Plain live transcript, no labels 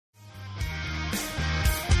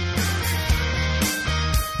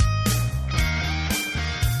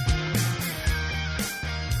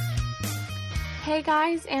Hey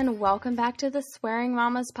guys, and welcome back to the Swearing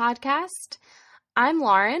Mamas podcast. I'm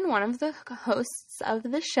Lauren, one of the hosts of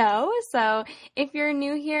the show. So if you're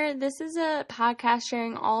new here, this is a podcast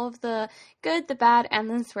sharing all of the good, the bad, and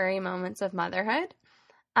the sweary moments of motherhood.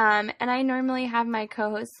 And I normally have my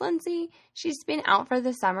co-host Lindsay. She's been out for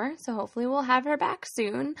the summer, so hopefully we'll have her back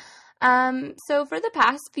soon. So for the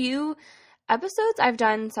past few episodes, I've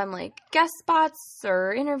done some guest spots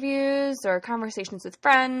or interviews or conversations with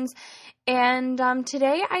friends, and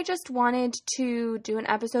today I just wanted to do an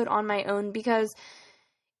episode on my own because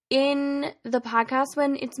in the podcast,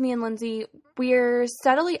 when it's me and Lindsay, we're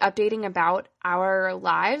steadily updating about our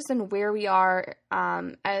lives and where we are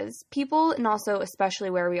as people, and also especially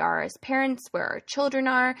where we are as parents, where our children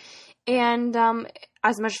are. And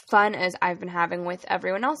as much fun as I've been having with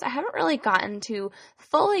everyone else, I haven't really gotten to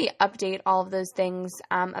fully update all of those things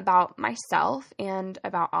about myself and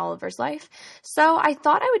about Oliver's life. So I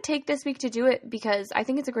thought I would take this week to do it because I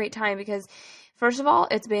think it's a great time because, first of all,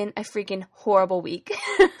 it's been a freaking horrible week.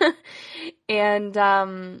 And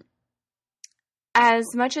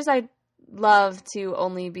as much as I'd love to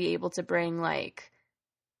only be able to bring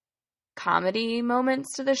comedy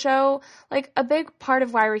moments to the show, a big part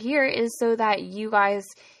of why we're here is so that you guys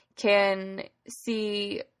can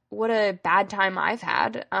see what a bad time I've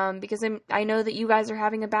had, because I know that you guys are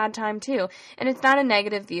having a bad time too, and it's not a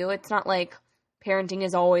negative view. It's not like parenting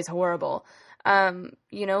is always horrible. I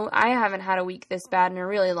haven't had a week this bad in a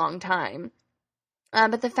really long time,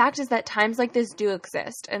 but the fact is that times like this do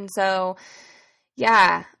exist, and so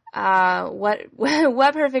yeah, what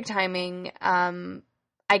perfect timing.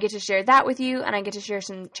 I get to share that with you, and I get to share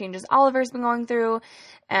some changes Oliver's been going through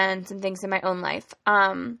and some things in my own life.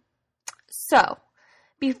 So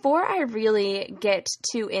before I really get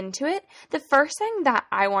too into it, the first thing that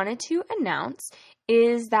I wanted to announce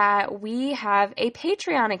is that we have a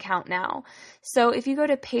Patreon account now. So if you go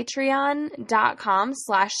to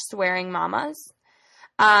patreon.com/swearingmamas,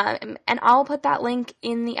 and I'll put that link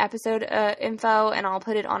in the episode info, and I'll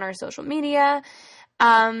put it on our social media.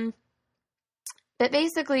 But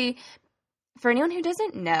basically, for anyone who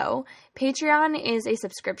doesn't know, Patreon is a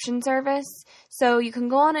subscription service, so you can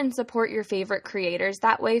go on and support your favorite creators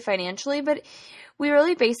that way financially, but we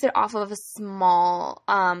really base it off of a small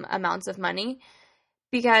amounts of money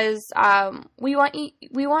because we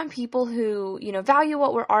want people who, value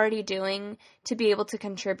what we're already doing to be able to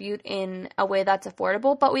contribute in a way that's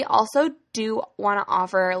affordable, but we also do want to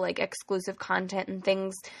offer exclusive content and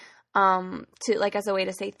things to as a way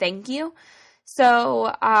to say thank you.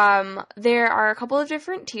 So, there are a couple of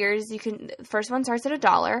different tiers. The first one starts at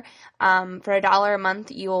 $1. For $1 a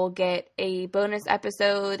month, you'll get a bonus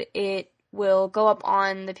episode. It will go up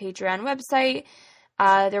on the Patreon website.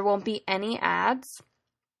 There won't be any ads.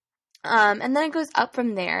 And then it goes up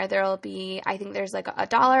from there. There'll be, I think there's a $1, a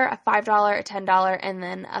 $5, a $10, and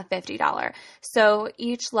then a $50. So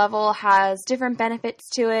each level has different benefits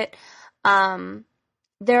to it.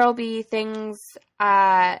 There'll be things,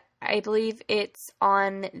 I believe it's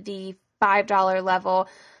on the $5 level.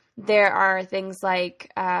 There are things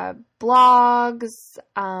like blogs.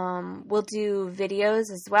 We'll do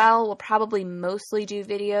videos as well. We'll probably mostly do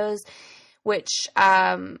videos, which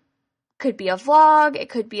could be a vlog. It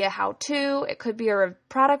could be a how-to. It could be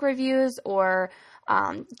product reviews or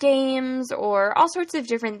games or all sorts of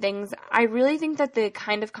different things. I really think that the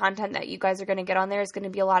kind of content that you guys are going to get on there is going to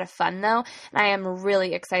be a lot of fun, though, and I am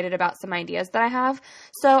really excited about some ideas that I have.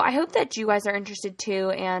 So I hope that you guys are interested too,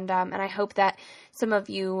 and I hope that some of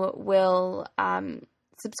you will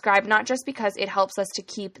subscribe, not just because it helps us to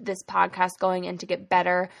keep this podcast going and to get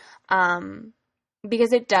better,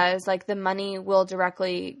 because it does, the money will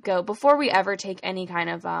directly go, before we ever take any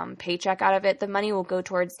kind of paycheck out of it, the money will go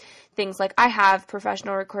towards things I have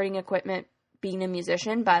professional recording equipment being a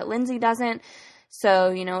musician, but Lindsay doesn't,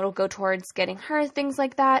 so, it'll go towards getting her things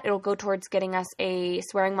like that. It'll go towards getting us a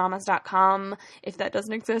swearingmamas.com, if that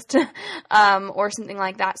doesn't exist, or something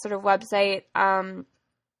like that sort of website.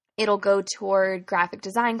 It'll go toward graphic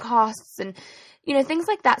design costs and things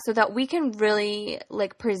like that, so that we can really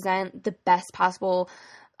present the best possible,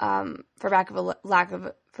 for back of a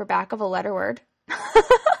letter word,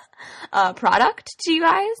 product to you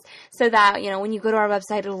guys, so that when you go to our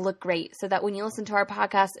website, it'll look great. So that when you listen to our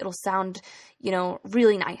podcast, it'll sound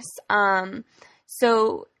really nice.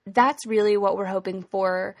 So that's really what we're hoping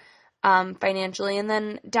for financially, and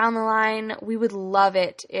then down the line, we would love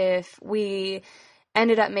it if we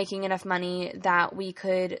ended up making enough money that we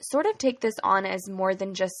could sort of take this on as more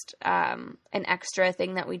than just an extra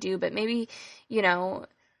thing that we do, but maybe,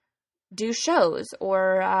 do shows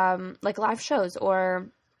or live shows, or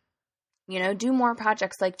do more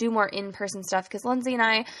projects, like do more in-person stuff, because Lindsay and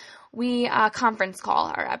I, we conference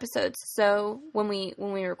call our episodes, so when we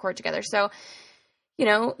record together. So,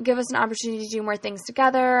 give us an opportunity to do more things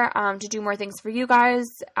together, to do more things for you guys,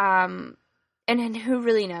 and who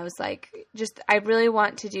really knows, I really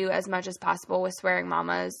want to do as much as possible with Swearing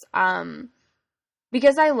Mamas,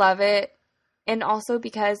 because I love it, and also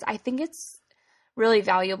because I think it's really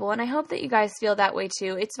valuable, and I hope that you guys feel that way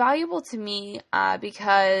too. It's valuable to me,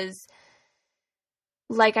 because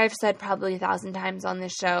like I've said probably 1,000 times on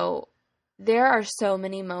this show, there are so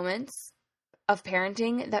many moments of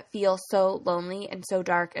parenting that feel so lonely and so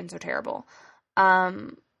dark and so terrible.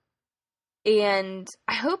 And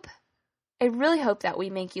I really hope that we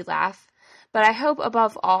make you laugh, but I hope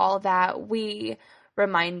above all that we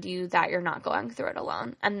remind you that you're not going through it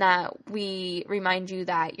alone, and that we remind you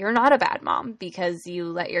that you're not a bad mom because you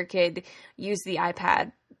let your kid use the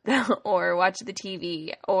iPad or watch the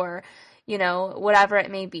TV or whatever it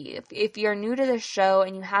may be. If you're new to this show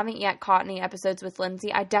and you haven't yet caught any episodes with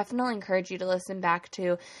Lindsay, I definitely encourage you to listen back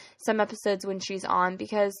to some episodes when she's on,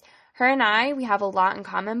 because her and I, we have a lot in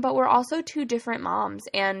common, but we're also two different moms,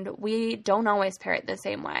 and we don't always parent the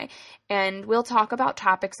same way. And we'll talk about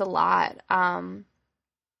topics a lot,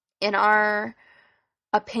 and our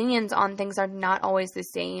opinions on things are not always the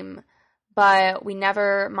same, but we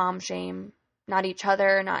never mom shame, not each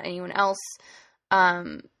other, not anyone else.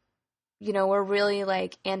 We're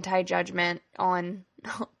really anti-judgment on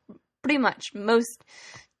pretty much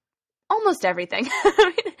almost everything.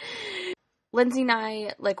 Lindsay and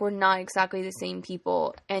I, we're not exactly the same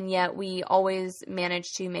people, and yet we always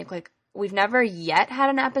manage to make, we've never yet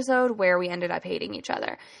had an episode where we ended up hating each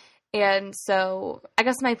other. And so I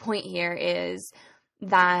guess my point here is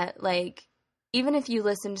that, even if you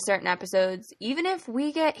listen to certain episodes, even if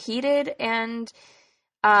we get heated and,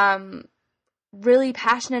 really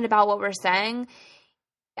passionate about what we're saying,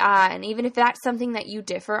 and even if that's something that you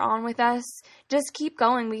differ on with us, just keep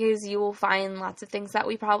going, because you will find lots of things that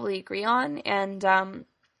we probably agree on. And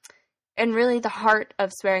really the heart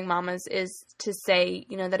of Swearing Mamas is to say,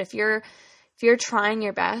 that if you're trying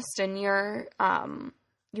your best and you're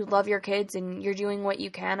you love your kids and you're doing what you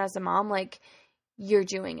can as a mom, you're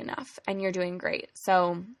doing enough and you're doing great.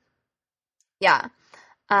 So yeah.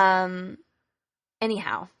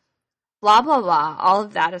 Anyhow, blah, blah, blah, all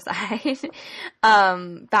of that aside,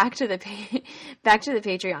 back to the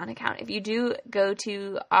Patreon account. If you do go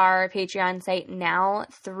to our Patreon site now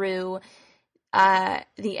through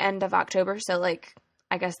the end of October, so I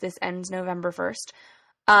guess this ends November 1st,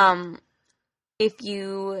 if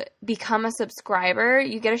you become a subscriber,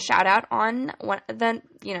 you get a shout out on the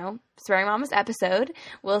Swearing Mamas episode.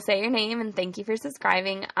 We'll say your name and thank you for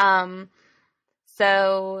subscribing.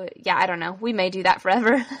 So, yeah, I don't know. We may do that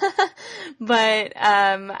forever. But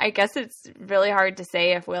I guess it's really hard to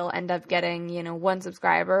say if we'll end up getting, 1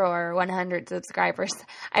 subscriber or 100 subscribers.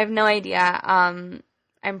 I have no idea. I'm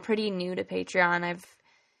pretty new to Patreon.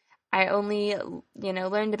 I only,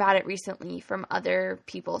 learned about it recently from other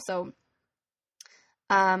people. So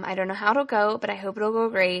I don't know how it'll go, but I hope it'll go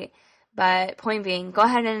great. But point being, go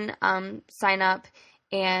ahead and sign up,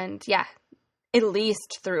 and yeah, at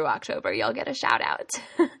least through October, you'll get a shout out.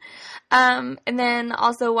 And then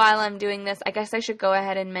also while I'm doing this, I guess I should go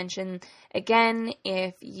ahead and mention again,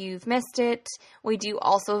 if you've missed it, we do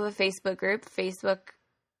also have a Facebook group,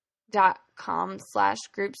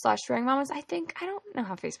 facebook.com/group/Swearing Mamas. I don't know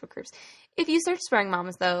how Facebook groups. If you search Swearing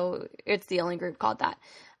Mamas though, it's the only group called that.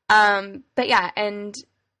 But yeah, and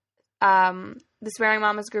the Swearing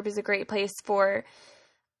Mamas group is a great place for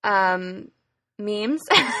memes.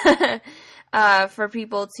 For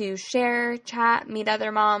people to share, chat, meet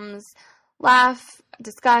other moms, laugh,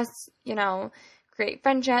 discuss, create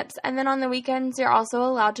friendships. And then on the weekends, you're also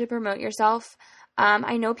allowed to promote yourself.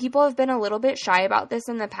 I know people have been a little bit shy about this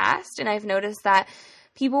in the past, and I've noticed that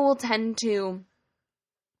people will tend to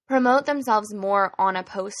promote themselves more on a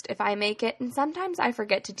post if I make it. And sometimes I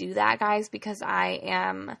forget to do that, guys, because I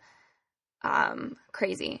am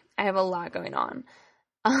crazy. I have a lot going on.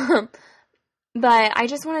 But I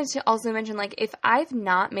just wanted to also mention, if I've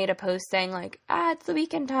not made a post saying, it's the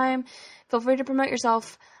weekend time, feel free to promote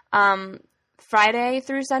yourself, Friday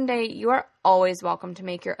through Sunday, you are always welcome to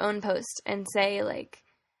make your own post and say,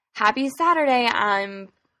 happy Saturday, I'm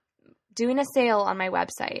doing a sale on my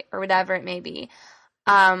website, or whatever it may be.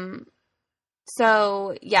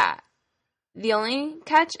 So, yeah, the only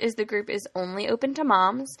catch is the group is only open to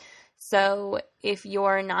moms. So if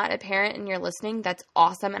you're not a parent and you're listening, that's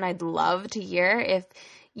awesome. And I'd love to hear if,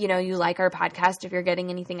 you like our podcast, if you're getting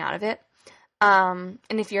anything out of it. And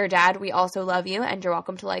if you're a dad, we also love you, and you're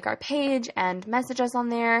welcome to like our page and message us on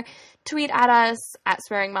there, tweet at us at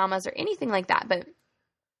Swearing Mamas or anything like that. But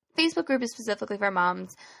Facebook group is specifically for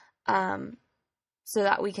moms, so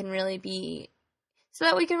that we can really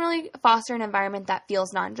foster an environment that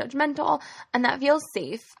feels non-judgmental and that feels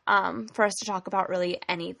safe, for us to talk about really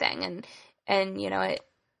anything. And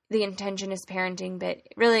the intention is parenting, but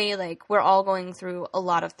really, like, we're all going through a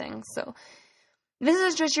lot of things. So this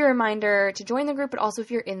is just your reminder to join the group, but also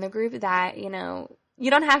if you're in the group that, you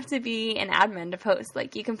don't have to be an admin to post.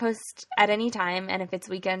 Like, you can post at any time, and if it's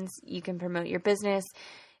weekends, you can promote your business.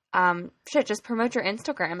 Just promote your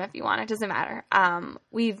Instagram if you want. It doesn't matter.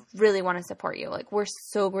 We really want to support you. Like, we're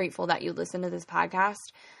so grateful that you listen to this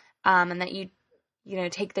podcast, and that you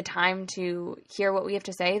take the time to hear what we have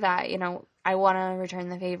to say, that, I want to return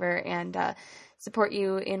the favor and, support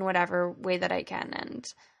you in whatever way that I can.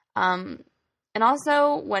 And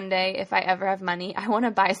also, one day, if I ever have money, I want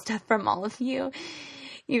to buy stuff from all of you.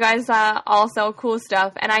 You guys all sell cool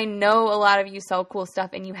stuff, and I know a lot of you sell cool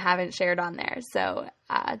stuff and you haven't shared on there. So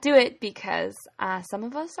do it, because some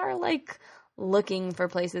of us are, like, looking for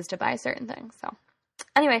places to buy certain things. So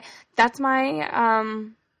anyway, that's my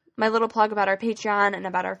my little plug about our Patreon and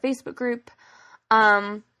about our Facebook group.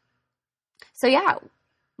 So yeah,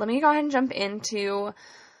 let me go ahead and jump into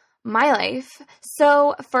my life.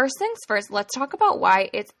 So first things first, let's talk about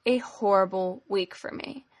why it's a horrible week for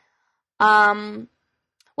me. Well,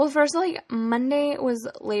 first, Monday was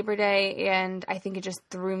Labor Day, and I think it just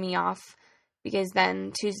threw me off, because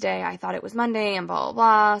then Tuesday I thought it was Monday and blah, blah,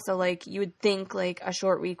 blah. So, you would think, a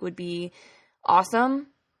short week would be awesome,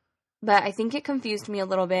 but I think it confused me a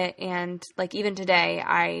little bit, and, even today,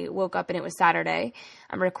 I woke up and it was Saturday.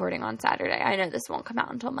 I'm recording on Saturday. I know this won't come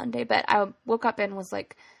out until Monday, but I woke up and was,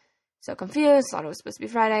 so confused, thought it was supposed to be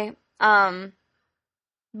Friday.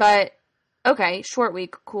 But, okay, short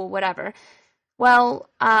week, cool, whatever. Well,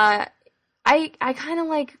 I kind of,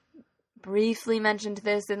 briefly mentioned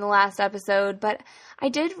this in the last episode, but I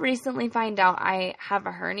did recently find out I have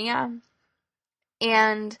a hernia.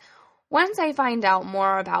 And once I find out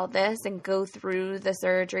more about this and go through the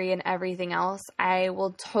surgery and everything else, I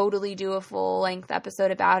will totally do a full-length episode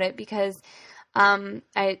about it, because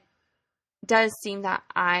it does seem that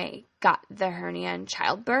I got the hernia in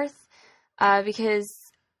childbirth, because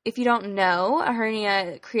if you don't know, a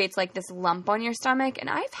hernia creates this lump on your stomach, and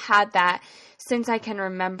I've had that since I can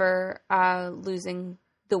remember losing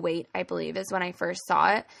the weight, I believe, is when I first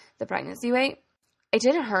saw it, the pregnancy weight. It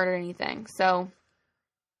didn't hurt or anything, so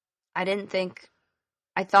I didn't think,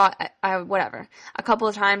 I thought, whatever. A couple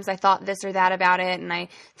of times I thought this or that about it, and I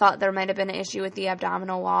thought there might have been an issue with the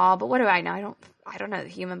abdominal wall, but what do I know? I don't know the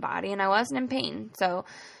human body, and I wasn't in pain, so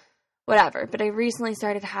whatever. But I recently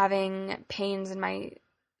started having pains in my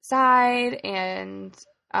side, and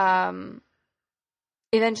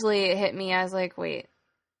eventually it hit me as wait,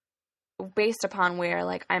 based upon where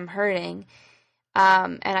I'm hurting,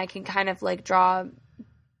 and I can kind of draw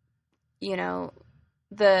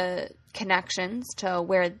the connections to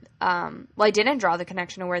where I didn't draw the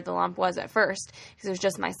connection to where the lump was at first, because it was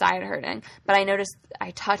just my side hurting, but I noticed I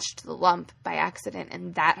touched the lump by accident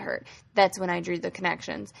and that hurt. That's when I drew the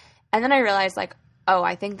connections, and then I realized oh,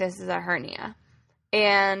 I think this is a hernia.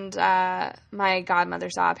 And my godmother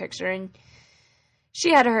saw a picture, and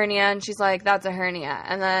she had a hernia, and she's like, that's a hernia.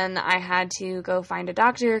 And then I had to go find a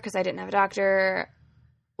doctor, because I didn't have a doctor.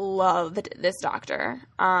 Loved this doctor.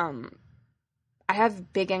 I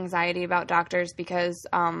have big anxiety about doctors, because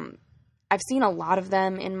I've seen a lot of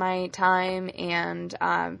them in my time, and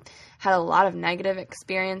had a lot of negative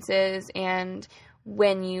experiences. And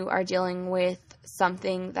when you are dealing with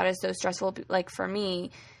something that is so stressful, for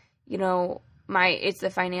me, it's the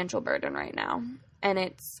financial burden right now, and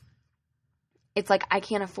it's I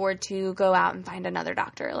can't afford to go out and find another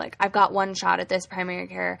doctor. I've got one shot at this primary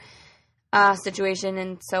care situation,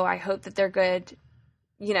 and so I hope that they're good,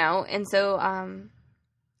 and so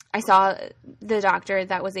I saw the doctor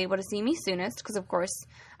that was able to see me soonest, because of course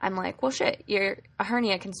I'm well, shit, a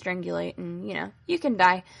hernia can strangulate, and you can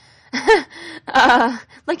die.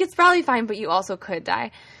 It's probably fine, but you also could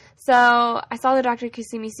die. So I saw the doctor who could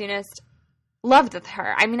see me soonest. Loved with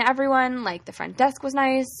her. I mean, everyone, the front desk was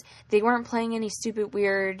nice. They weren't playing any stupid,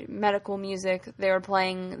 weird medical music. They were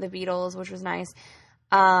playing the Beatles, which was nice.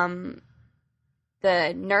 The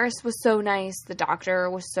nurse was so nice. The doctor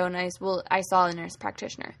was so nice. Well, I saw a nurse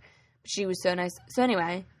practitioner. She was so nice. So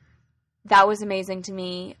anyway, that was amazing to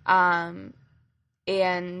me. And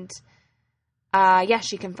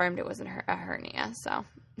she confirmed it wasn't a hernia. So,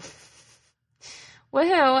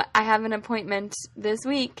 woohoo! I have an appointment this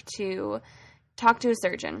week to talk to a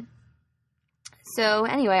surgeon. So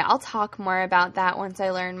anyway, I'll talk more about that once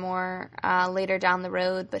I learn more later down the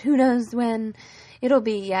road, but who knows when it'll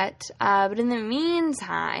be yet. But in the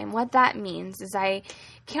meantime, what that means is I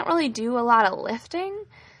can't really do a lot of lifting,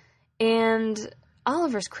 and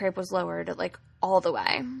Oliver's crib was lowered like all the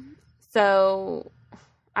way. So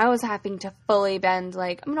I was having to fully bend,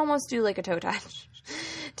 like I'm gonna almost do like a toe touch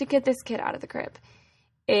to get this kid out of the crib.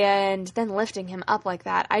 And then lifting him up like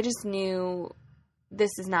that, I just knew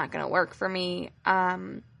this is not going to work for me.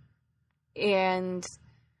 And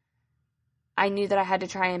I knew that I had to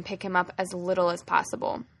try and pick him up as little as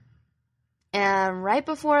possible. And right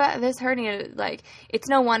before this hernia, like, it's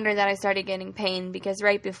no wonder that I started getting pain, because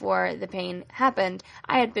right before the pain happened,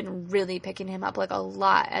 I had been really picking him up like a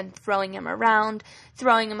lot and throwing him around,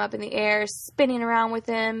 throwing him up in the air, spinning around with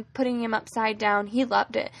him, putting him upside down. He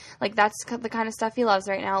loved it. Like, that's the kind of stuff he loves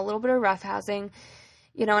right now, a little bit of roughhousing,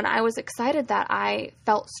 you know, and I was excited that I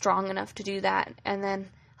felt strong enough to do that. And then,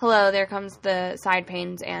 hello, there comes the side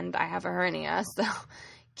pains, and I have a hernia, so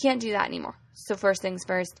can't do that anymore. So first things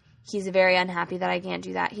first, he's very unhappy that I can't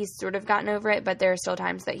do that. He's sort of gotten over it, but there are still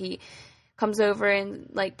times that he comes over and,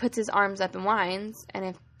 like, puts his arms up and whines. And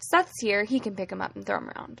if Seth's here, he can pick him up and throw him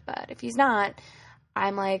around. But if he's not,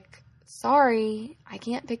 I'm like, sorry, I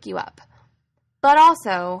can't pick you up. But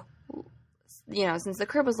also, you know, since the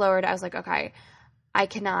crib was lowered, I was like, okay, I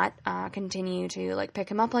cannot continue to, like, pick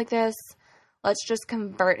him up like this. Let's just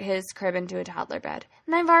convert his crib into a toddler bed.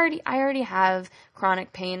 And I already have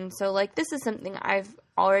chronic pain, so, like, this is something I've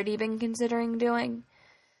already been considering doing.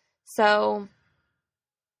 So,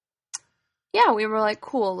 yeah, we were like,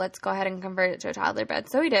 cool, let's go ahead and convert it to a toddler bed.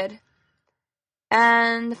 So we did.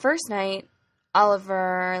 And the first night,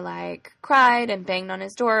 Oliver, like, cried and banged on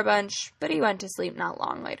his door a bunch, but he went to sleep not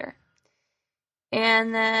long later.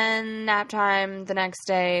 And then nap time the next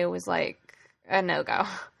day was, like, a no-go.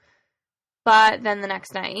 But then the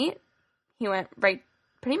next night, he went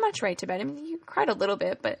pretty much right to bed. I mean, he cried a little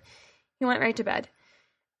bit, but he went right to bed.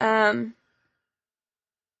 And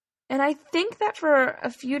I think that for a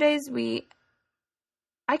few days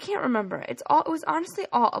I can't remember. It was honestly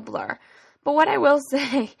all a blur. But what I will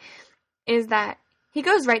say is that he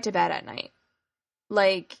goes right to bed at night.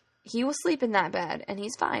 Like, he will sleep in that bed, and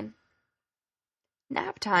he's fine.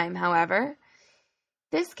 Nap time, however,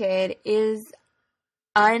 this kid is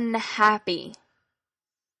unhappy.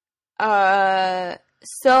 So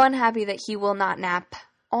unhappy that he will not nap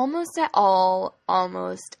almost at all,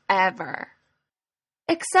 almost ever.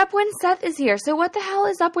 Except when Seth is here. So what the hell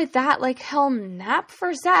is up with that? Like, he'll nap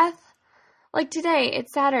for Seth. Like, today,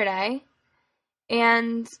 it's Saturday,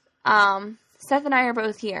 and Seth and I are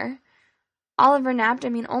both here. Oliver napped,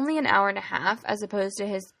 only an hour and a half, as opposed to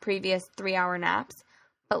his previous 3-hour naps.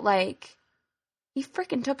 But, like, he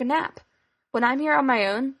freaking took a nap. When I'm here on my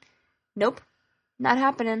own, nope, not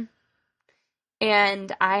happening.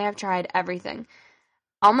 And I have tried everything.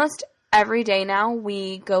 Almost every day now,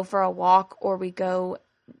 we go for a walk, or we go,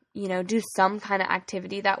 do some kind of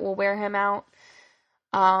activity that will wear him out.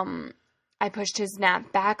 I pushed his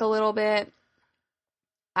nap back a little bit.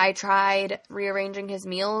 I tried rearranging his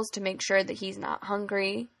meals to make sure that he's not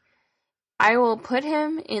hungry. I will put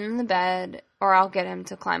him in the bed, or I'll get him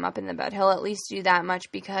to climb up in the bed. He'll at least do that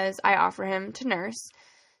much because I offer him to nurse.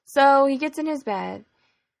 So he gets in his bed.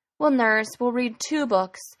 We'll nurse. We'll read 2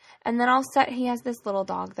 books. And then he has this little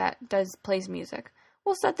dog that plays music.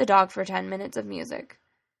 We'll set the dog for 10 minutes of music.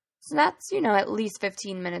 So that's, at least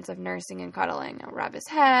 15 minutes of nursing and cuddling. I'll rub his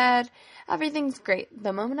head. Everything's great.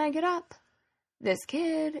 The moment I get up, this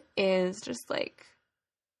kid is just like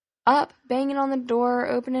up, banging on the door,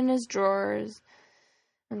 opening his drawers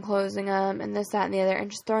and closing them, and this, that, and the other,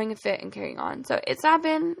 and just throwing a fit and carrying on. So it's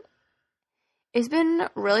been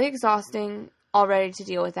really exhausting already to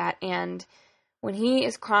deal with that. And when he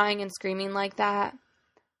is crying and screaming like that,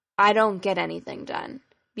 I don't get anything done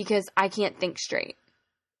because I can't think straight.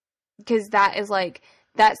 Because that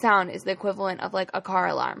sound is the equivalent of like a car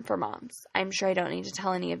alarm for moms. I'm sure I don't need to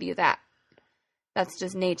tell any of you that. That's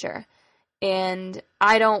just nature. And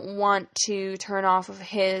I don't want to turn off of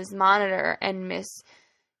his monitor and miss,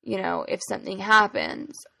 if something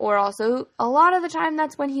happens. Or also, a lot of the time,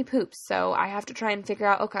 that's when he poops. So I have to try and figure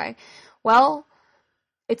out, okay, well,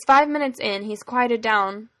 it's 5 minutes in. He's quieted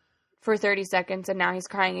down for 30 seconds, and now he's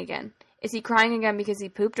crying again. Is he crying again because he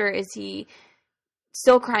pooped, or is he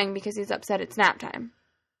still crying because he's upset it's nap time?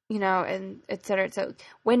 And et cetera. So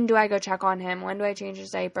when do I go check on him? When do I change his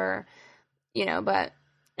diaper? But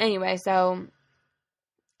anyway, so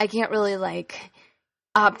I can't really,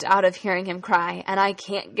 opt out of hearing him cry, and I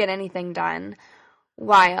can't get anything done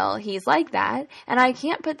while he's like that, and I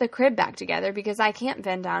can't put the crib back together because I can't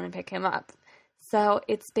bend down and pick him up. So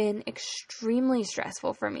it's been extremely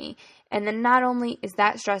stressful for me. And then not only is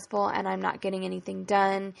that stressful and I'm not getting anything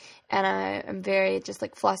done and I'm very just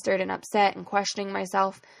like flustered and upset and questioning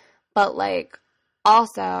myself, but like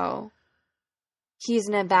also he's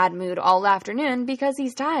in a bad mood all afternoon because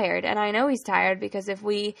he's tired. And I know he's tired because if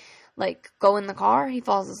we like go in the car, he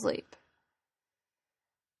falls asleep.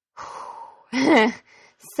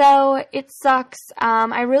 So it sucks.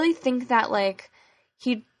 I really think that like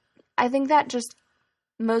I think that just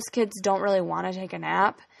most kids don't really want to take a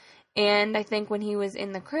nap. And I think when he was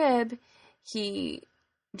in the crib, he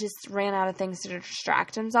just ran out of things to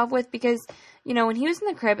distract himself with because, you know, when he was in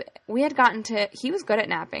the crib, he was good at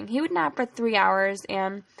napping. He would nap for 3 hours,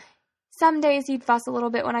 and some days he'd fuss a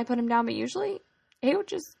little bit when I put him down, but usually he would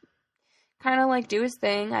just kind of like do his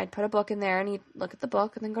thing. I'd put a book in there and he'd look at the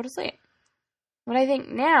book and then go to sleep. But I think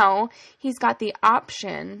now he's got the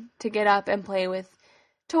option to get up and play with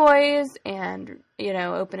toys and, you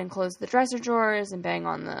know, open and close the dresser drawers and bang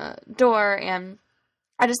on the door. And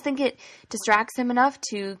I just think it distracts him enough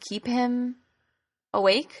to keep him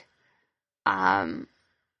awake. And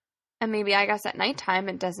maybe I guess at nighttime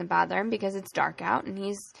it doesn't bother him because it's dark out and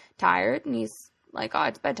he's tired and he's like, oh,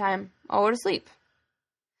 it's bedtime. I'll go to sleep.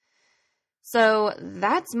 So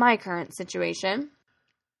that's my current situation.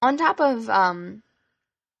 On top of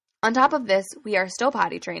this, we are still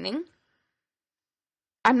potty training.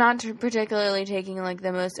 I'm not particularly taking like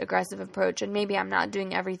the most aggressive approach, and maybe I'm not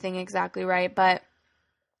doing everything exactly right, but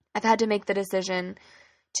I've had to make the decision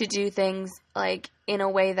to do things like in a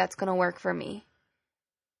way that's going to work for me.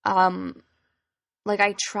 Like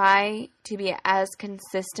I try to be as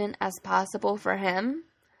consistent as possible for him,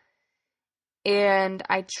 and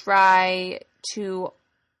I try to,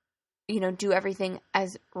 you know, do everything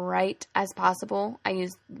as right as possible. I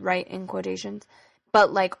use right in quotations,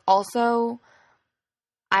 but like also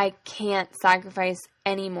I can't sacrifice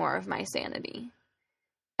any more of my sanity.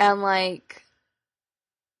 And like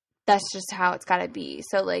that's just how it's got to be.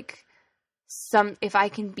 So like if I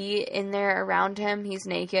can be in there around him, he's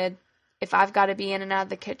naked. If I've got to be in and out of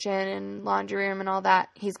the kitchen and laundry room and all that,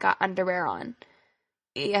 he's got underwear on.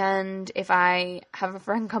 And if I have a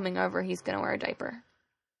friend coming over, he's going to wear a diaper.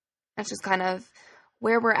 That's just kind of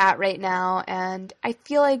where we're at right now. And I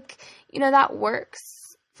feel like, you know, that works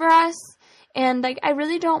for us. And like, I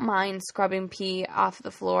really don't mind scrubbing pee off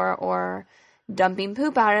the floor or dumping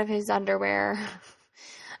poop out of his underwear.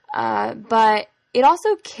 But it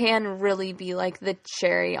also can really be like the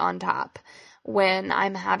cherry on top when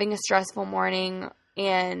I'm having a stressful morning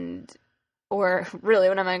or really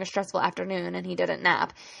when I'm having a stressful afternoon and he didn't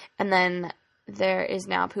nap. And then there is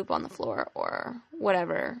now poop on the floor or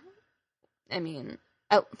whatever. I mean,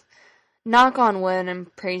 knock on wood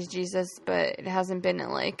and praise Jesus, but it hasn't been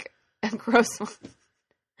like a gross one.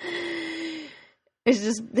 It's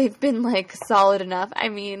just, they've been like solid enough. I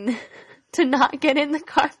mean, to not get in the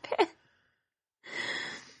carpet.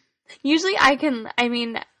 Usually I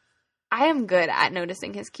am good at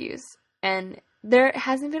noticing his cues. And there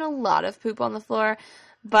hasn't been a lot of poop on the floor,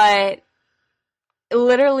 but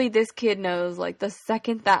literally this kid knows like the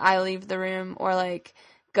second that I leave the room or like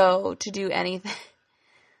go to do anything.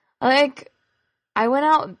 Like, I went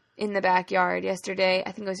out in the backyard yesterday,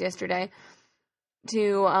 I think it was yesterday,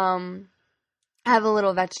 to have a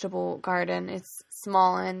little vegetable garden. It's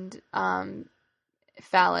small and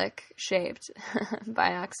phallic shaped by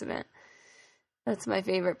accident. That's my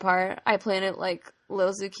favorite part. I planted like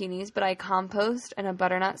little zucchinis, but I compost, and a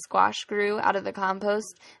butternut squash grew out of the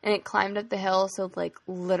compost, and it climbed up the hill, so like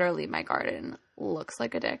literally my garden looks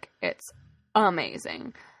like a dick. It's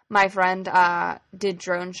amazing. My friend did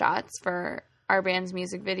drone shots for our band's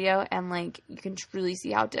music video, and like you can truly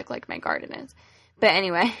see how dick like my garden is. But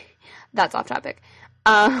anyway, that's off topic.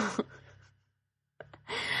 I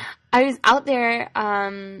was out there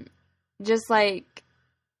just like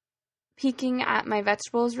peeking at my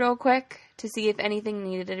vegetables real quick to see if anything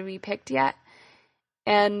needed to be picked yet.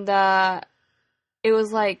 And it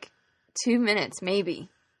was like 2 minutes maybe.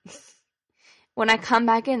 When I come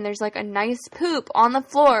back in, there's like a nice poop on the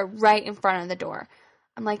floor right in front of the door.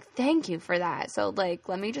 I'm like, thank you for that. So like,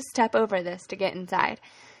 let me just step over this to get inside.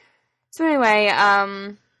 So anyway,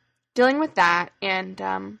 dealing with that, and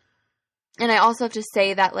I also have to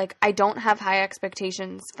say that like I don't have high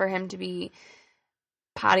expectations for him to be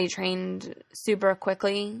potty trained super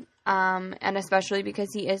quickly, and especially because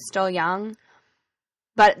he is still young.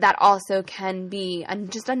 But that also can be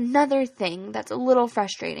just another thing that's a little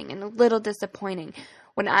frustrating and a little disappointing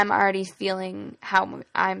when I'm already feeling how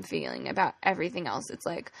I'm feeling about everything else. It's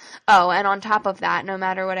like, oh, and on top of that, no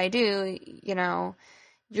matter what I do, you know,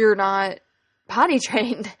 you're not potty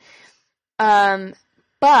trained.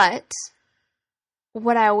 But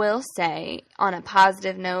what I will say on a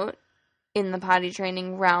positive note in the potty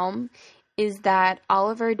training realm is that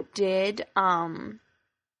Oliver did,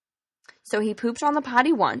 so he pooped on the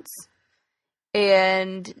potty once,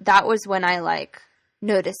 and that was when I,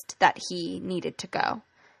 noticed that he needed to go.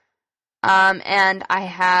 And I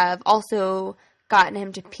have also gotten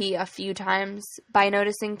him to pee a few times by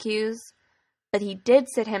noticing cues, but he did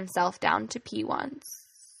sit himself down to pee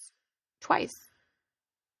twice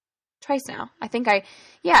now. It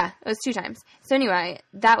was 2 times. So anyway,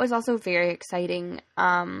 that was also very exciting.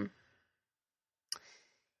 And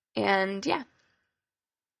yeah,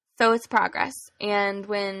 so it's progress. And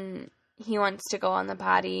when he wants to go on the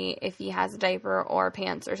potty, if he has a diaper or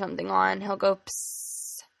pants or something on, he'll go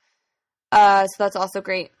psst. So that's also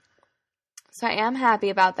great. So I am happy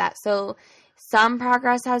about that. So some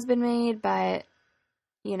progress has been made, but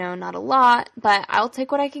not a lot, but I'll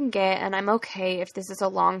take what I can get, and I'm okay if this is a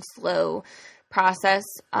long, slow process,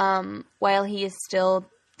 while he is still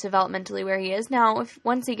developmentally where he is now.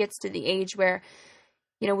 Once he gets to the age where,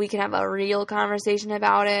 we can have a real conversation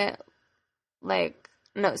about it,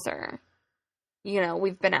 no, sir.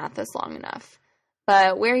 We've been at this long enough.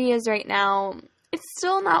 But where he is right now, it's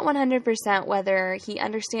still not 100% whether he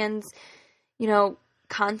understands,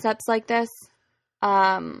 concepts like this.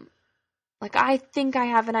 I think I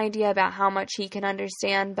have an idea about how much he can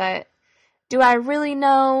understand, but do I really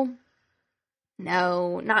know?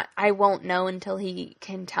 No, I won't know until he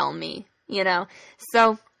can tell me,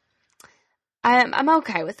 So I'm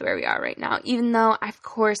okay with where we are right now, even though, of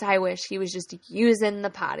course, I wish he was just using the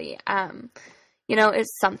potty.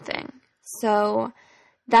 It's something. So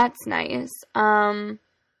that's nice. And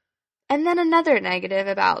then another negative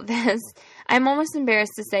about this, I'm almost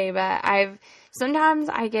embarrassed to say, but sometimes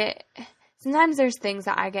there's things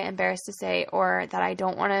that I get embarrassed to say or that I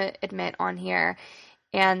don't want to admit on here.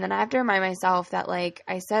 And then I have to remind myself that,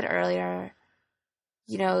 I said earlier,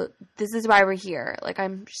 this is why we're here.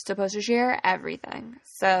 I'm supposed to share everything.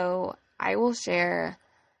 So I will share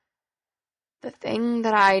the thing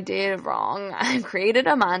that I did wrong. I created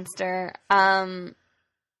a monster.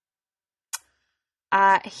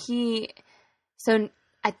 So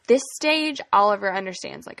at this stage, Oliver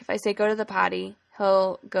understands. If I say go to the potty,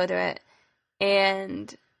 he'll go to it.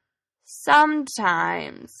 And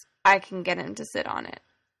sometimes I can get him to sit on it.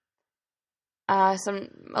 A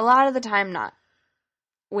lot of the time not,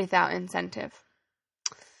 without incentive.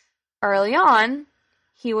 Early on,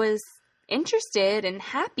 he was interested and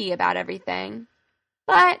happy about everything,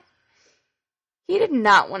 but he did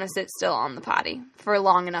not want to sit still on the potty for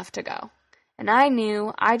long enough to go. And I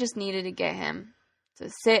knew I just needed to get him to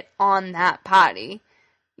sit on that potty.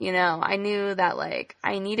 I knew that,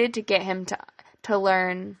 I needed to get him to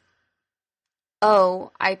learn,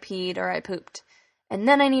 oh, I peed or I pooped. And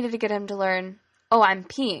then I needed to get him to learn, oh, I'm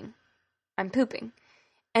peeing. I'm pooping.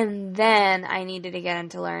 And then I needed to get him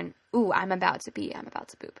to learn, ooh, I'm about to pee. I'm about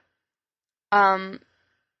to poop.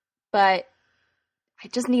 But I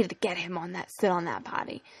just needed to get him sit on that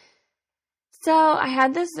potty. So I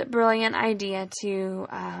had this brilliant idea to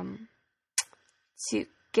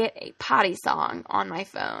get a potty song on my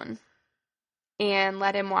phone and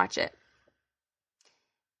let him watch it.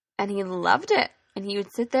 And he loved it. And he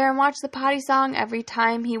would sit there and watch the potty song every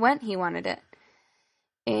time he wanted it.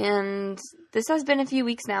 And this has been a few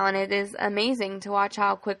weeks now, and it is amazing to watch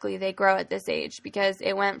how quickly they grow at this age, because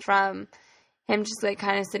it went from him just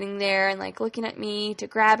kind of sitting there and looking at me to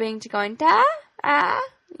grabbing to going, da,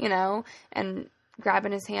 and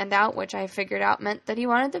grabbing his hand out, which I figured out meant that he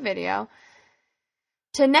wanted the video,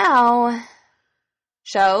 to now,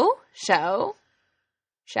 show.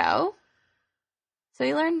 So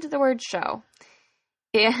he learned the word show.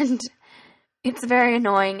 And it's very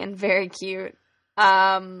annoying and very cute.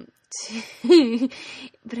 But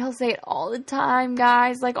he'll say it all the time,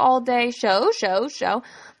 guys, all day, show.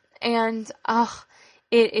 And,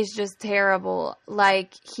 it is just terrible.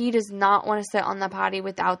 He does not want to sit on the potty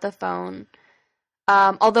without the phone.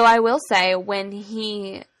 Although I will say, when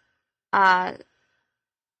he,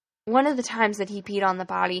 one of the times that he peed on the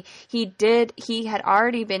potty, he had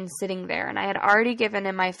already been sitting there, and I had already given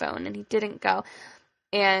him my phone, and he didn't go.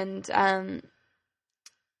 And,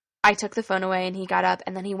 I took the phone away, and he got up,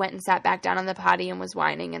 and then he went and sat back down on the potty and was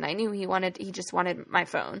whining, and I knew he just wanted my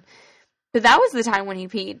phone. But that was the time when he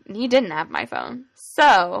peed, and he didn't have my phone.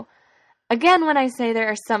 So, again, when I say there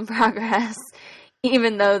are some progress,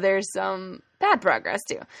 even though there's some bad progress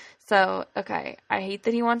too. So, okay, I hate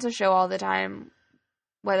that he wants a show all the time,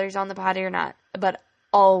 whether he's on the potty or not, but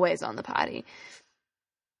always on the potty.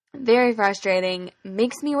 Very frustrating.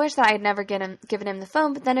 Makes me wish that I had never given him the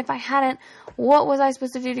phone, but then if I hadn't, what was I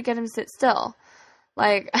supposed to do to get him to sit still?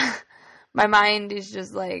 Like, my mind is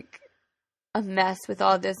just, like, a mess with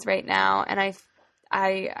all this right now, and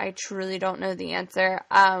I truly don't know the answer.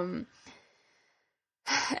 And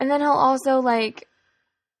then he'll also, like,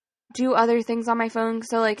 do other things on my phone.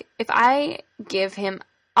 So, like, if I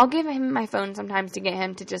I'll give him my phone sometimes to get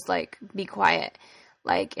him to just, like, be quiet.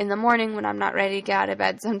 Like, in the morning when I'm not ready to get out of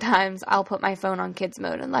bed, sometimes I'll put my phone on kids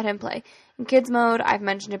mode and let him play. In kids mode, I've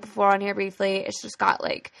mentioned it before on here briefly, it's just got,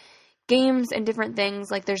 like, games and different things.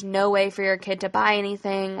 Like, there's no way for your kid to buy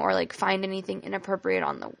anything or, like, find anything inappropriate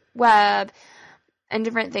on the web and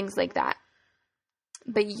different things like that.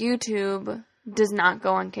 But YouTube does not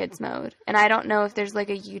go on kids mode. And I don't know if there's, like,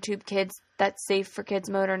 a YouTube Kids that's safe for kids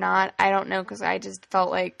mode or not. I don't know, because I just felt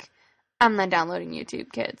like I'm not downloading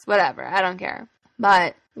YouTube Kids. Whatever, I don't care.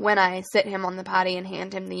 But when I sit him on the potty and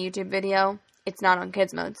hand him the YouTube video, it's not on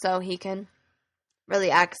kids mode, so he can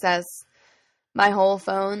really access my whole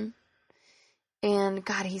phone. And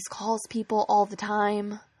God, he calls people all the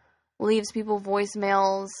time, leaves people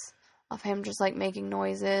voicemails of him just, like, making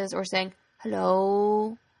noises or saying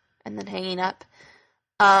hello and then hanging up.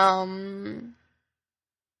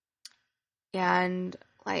 And,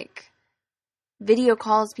 like, video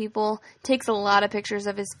calls people, takes a lot of pictures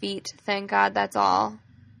of his feet. Thank God that's all.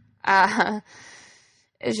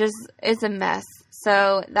 It's a mess.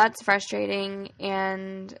 So that's frustrating.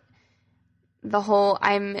 And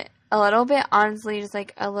I'm a little bit, honestly, just,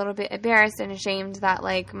 like, a little bit embarrassed and ashamed that,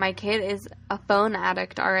 like, my kid is a phone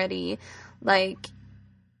addict already. Like,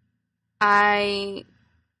 I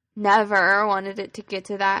never wanted it to get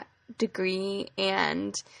to that degree.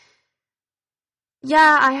 And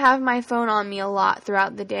yeah, I have my phone on me a lot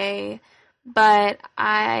throughout the day, but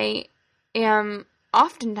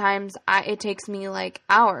oftentimes it takes me, like,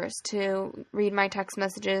 hours to read my text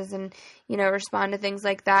messages and, respond to things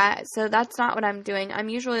like that. So that's not what I'm doing. I'm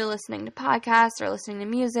usually listening to podcasts or listening to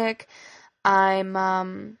music.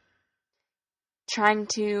 I'm trying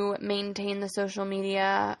to maintain the social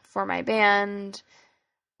media for my band,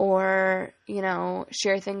 or,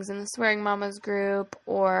 share things in the Swearing Mamas group,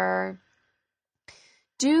 or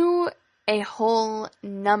do a whole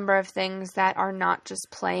number of things that are not just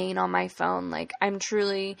playing on my phone. Like, I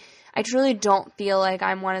truly don't feel like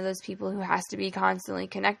I'm one of those people who has to be constantly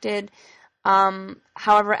connected.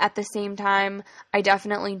 However, at the same time, I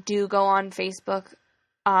definitely do go on Facebook,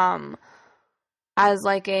 as,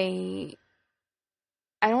 like, I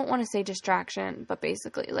don't want to say distraction, but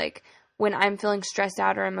basically, like, when I'm feeling stressed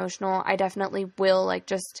out or emotional, I definitely will, like,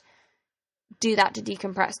 just do that to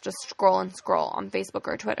decompress, just scroll on Facebook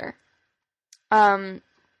or Twitter. But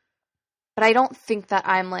I don't think that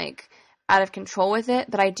I'm, like, out of control with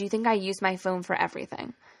it, but I do think I use my phone for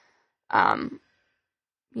everything.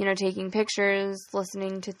 Taking pictures,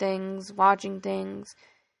 listening to things, watching things,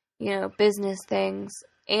 business things,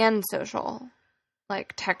 and social,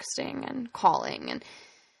 like, texting and calling. And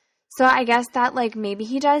so I guess that, like, maybe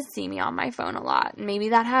he does see me on my phone a lot. Maybe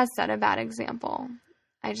that has set a bad example.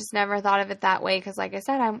 I just never thought of it that way, because, like I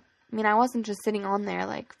said, I wasn't just sitting on there,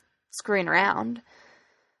 like, screwing around.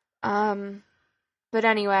 But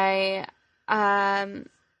anyway,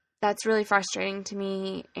 that's really frustrating to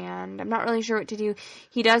me, and I'm not really sure what to do.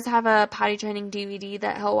 He does have a potty training DVD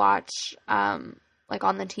that he'll watch, like,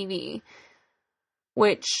 on the TV,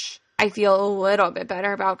 which I feel a little bit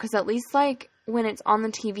better about, because at least, like, when it's on the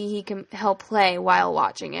TV, he'll play while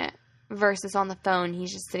watching it, versus on the phone,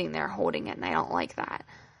 he's just sitting there holding it, and I don't like that.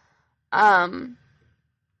 But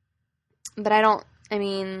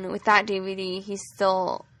with that DVD,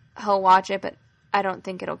 he'll watch it, but I don't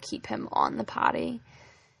think it'll keep him on the potty.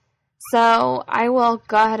 So I will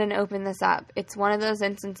go ahead and open this up. It's one of those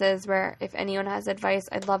instances where if anyone has advice,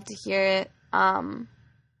 I'd love to hear it.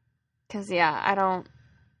 'Cause yeah,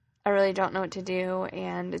 I really don't know what to do,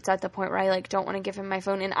 and it's at the point where I, like, don't want to give him my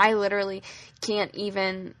phone, and I literally can't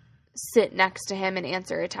even sit next to him and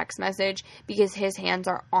answer a text message because his hands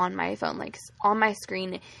are on my phone, like, on my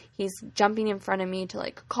screen. He's jumping in front of me to,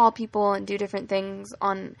 like, call people and do different things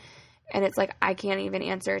and it's like I can't even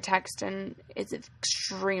answer a text, and it's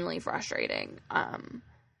extremely frustrating.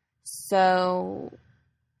 So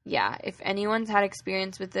yeah, if anyone's had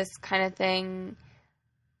experience with this kind of thing,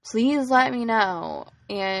 please let me know.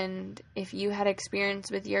 And if you had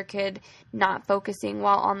experience with your kid not focusing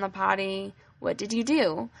while on the potty, what did you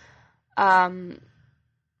do? I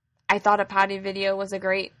thought a potty video was a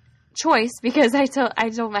great choice, because I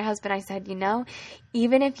told my husband, I said,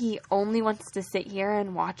 even if he only wants to sit here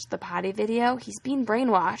and watch the potty video, he's being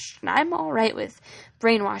brainwashed, and I'm all right with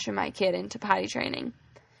brainwashing my kid into potty training.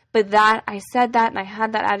 But I said that and I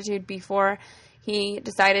had that attitude before he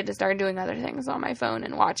decided to start doing other things on my phone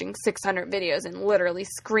and watching 600 videos and literally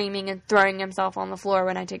screaming and throwing himself on the floor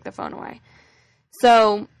when I take the phone away.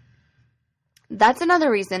 So that's another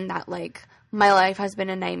reason that, like, my life has been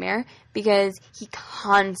a nightmare, because he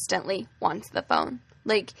constantly wants the phone.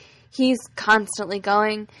 Like, he's constantly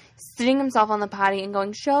going, sitting himself on the potty and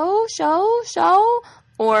going, show, show, show,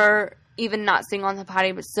 or even not sitting on the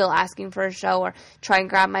potty but still asking for a show, or try and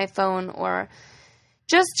grab my phone, or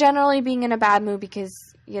just generally being in a bad mood because,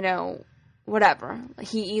 you know, whatever.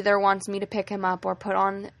 He either wants me to pick him up or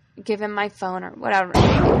give him my phone or whatever.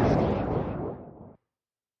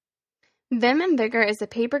 Vim and Vigor is a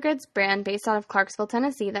paper goods brand based out of Clarksville,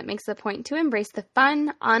 Tennessee that makes a point to embrace the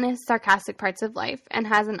fun, honest, sarcastic parts of life and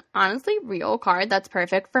has an honestly real card that's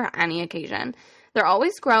perfect for any occasion. They're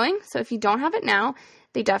always growing, so if you don't have it now,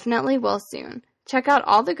 they definitely will soon. Check out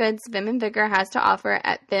all the goods Vim and Vigor has to offer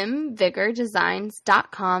at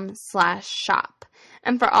vimvigordesigns.com/shop.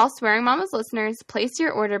 And for all Swearing Mamas listeners, place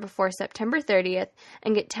your order before September 30th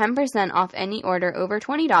and get 10% off any order over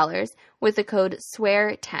 $20 with the code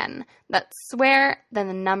SWEAR10. That's SWEAR, then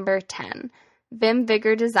the number 10.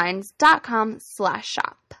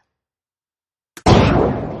 vimvigordesigns.com/shop.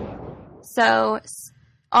 So,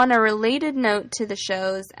 on a related note to the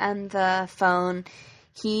shows and the phone,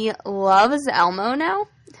 he loves Elmo now,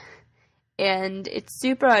 and it's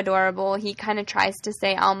super adorable. He kind of tries to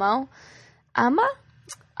say Elmo. Emma?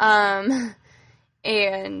 And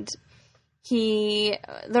the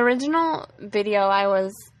original video I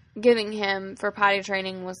was giving him for potty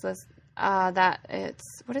training was this,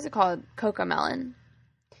 what is it called? Cocomelon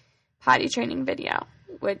potty training video,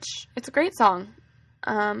 which it's a great song.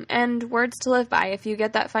 And words to live by. If you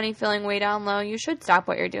get that funny feeling way down low, you should stop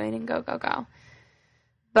what you're doing and go, go, go.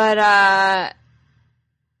 But,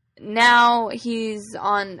 now he's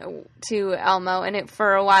on to Elmo, and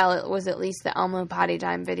for a while it was at least the Elmo potty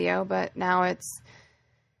time video, but now it's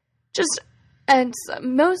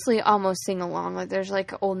mostly almost sing-along. Like, there's,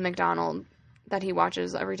 like, Old MacDonald that he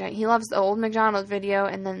watches every time. He loves the Old MacDonald video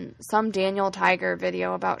and then some Daniel Tiger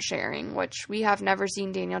video about sharing, which we have never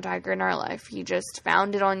seen Daniel Tiger in our life. He just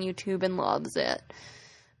found it on YouTube and loves it.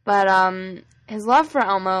 But, his love for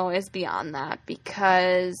Elmo is beyond that,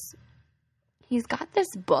 because he's got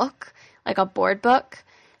this book, like a board book,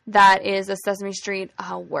 that is a Sesame Street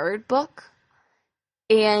word book.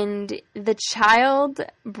 And the child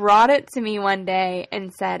brought it to me one day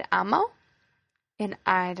and said, Elmo? And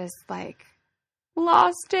I just, like,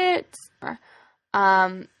 lost it.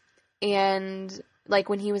 And, like,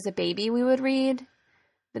 when he was a baby, we would read.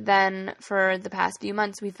 But then for the past few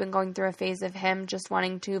months, we've been going through a phase of him just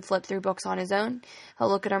wanting to flip through books on his own. He'll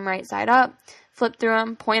look at them right side up, flip through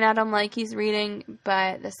them, point at them like he's reading,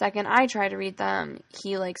 but the second I try to read them,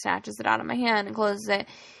 he, like, snatches it out of my hand and closes it.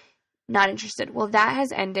 Not interested. Well, that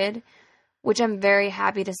has ended, which I'm very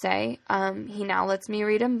happy to say. He now lets me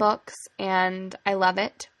read him books, and I love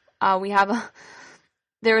it.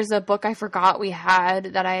 There was a book I forgot we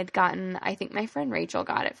had that I had gotten. I think my friend Rachel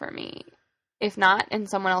got it for me. If not, and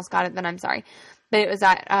someone else got it, then I'm sorry. But it was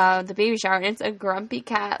at the baby shower, and it's a Grumpy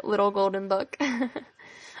Cat little golden book.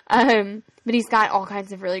 But he's got all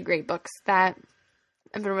kinds of really great books that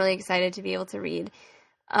I've been really excited to be able to read.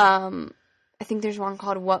 I think there's one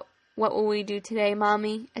called What Will We Do Today,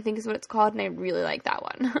 Mommy? I think is what it's called, and I really like that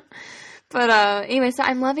one. But anyway, so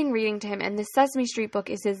I'm loving reading to him, and the Sesame Street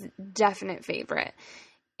book is his definite favorite.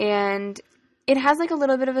 And it has, like, a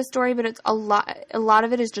little bit of a story, but it's a lot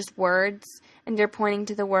of it is just words, and they're pointing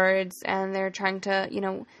to the words, and they're trying to, you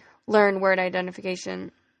know, learn word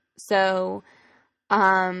identification. So,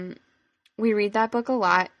 we read that book a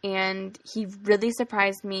lot, and he really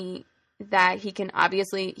surprised me that he can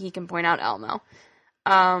point out Elmo.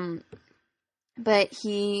 But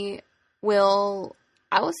he will,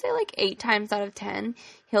 I will say, like, 8 times out of 10,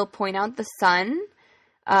 he'll point out the sun,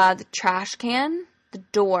 the trash can, the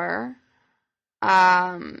door,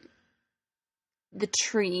 the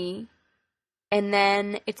tree, and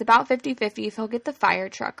then it's about 50-50 if he'll get the fire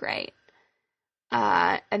truck right.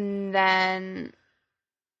 And then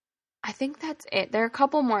I think that's it. There are a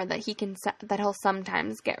couple more that he'll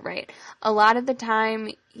sometimes get right. A lot of the time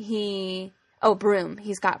broom.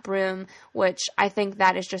 He's got broom, which I think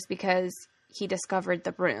that is just because he discovered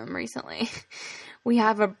the broom recently. We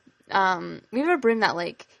have a broom that,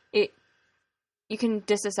 like, you can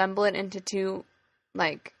disassemble it into two,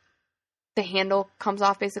 like, the handle comes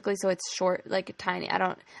off basically, so it's short, like tiny.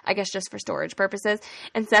 I guess just for storage purposes.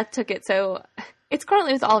 And Seth took it, so it's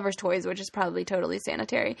currently with Oliver's toys, which is probably totally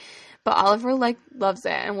sanitary. But Oliver, like, loves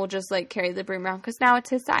it and will just, like, carry the broom around because now it's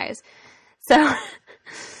his size. So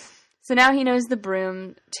So now he knows the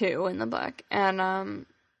broom too in the book. And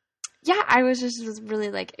yeah, I was really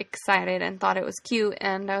like excited and thought it was cute,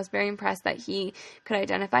 and I was very impressed that he could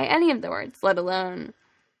identify any of the words, let alone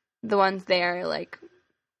the ones there. Like,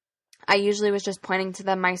 I usually was just pointing to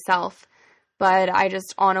them myself, but I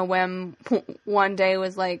just on a whim one day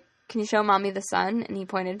was like, "Can you show mommy the sun?" And he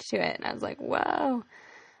pointed to it, and I was like, "Whoa."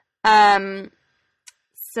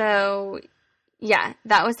 So yeah,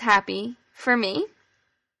 that was happy for me.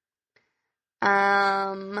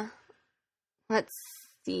 Let's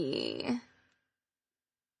see.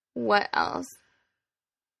 What else?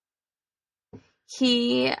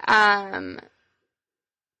 He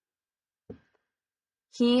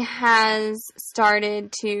has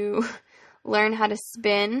started to learn how to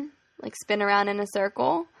spin around in a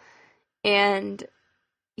circle, and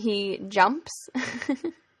he jumps,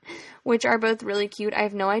 which are both really cute. I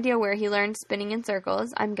have no idea where he learned spinning in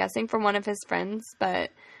circles. I'm guessing from one of his friends,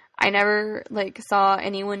 but I never saw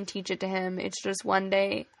anyone teach it to him. It's just one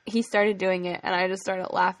day he started doing it, and I just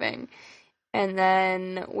started laughing. And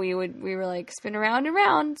then we were like, spin around and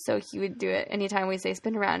around. So he would do it. Anytime we say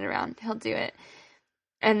spin around and around, he'll do it.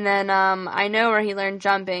 And then I know where he learned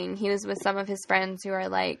jumping. He was with some of his friends who are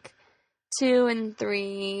like 2 and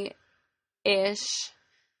 3-ish.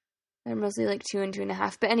 They're mostly like 2 and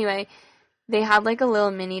 2.5. But anyway, they had like a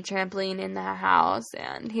little mini trampoline in the house,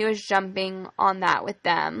 and he was jumping on that with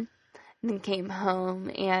them. And then came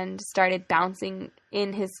home and started bouncing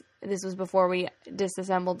in his, this was before we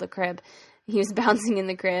disassembled the crib. He was bouncing in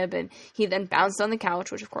the crib, and he then bounced on the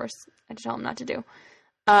couch, which of course I tell him not to do.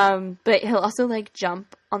 But he'll also like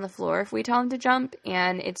jump on the floor if we tell him to jump,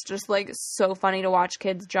 and it's just like so funny to watch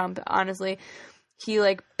kids jump, honestly. He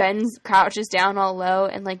like bends, crouches down all low,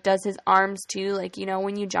 and like does his arms too. Like, you know,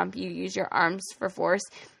 when you jump, you use your arms for force.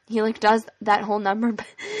 He like does that whole number,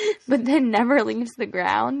 but then never leaves the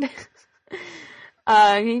ground.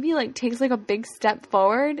 Maybe like takes like a big step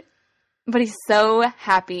forward, but he's so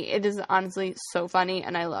happy. It is honestly so funny,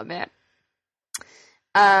 and I love it.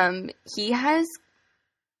 He has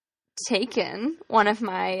taken one of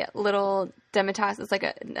my little Demitasse, it's like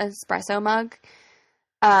an espresso mug,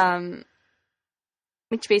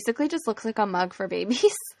 which basically just looks like a mug for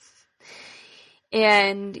babies.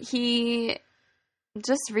 And he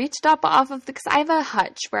just reached up off of because I have a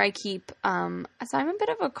hutch where I keep, so I'm a bit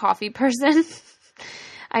of a coffee person.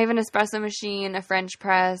 I have an espresso machine, a French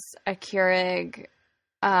press, a Keurig,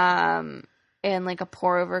 and like a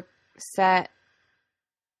pour over set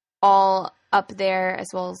all up there, as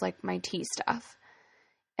well as like my tea stuff.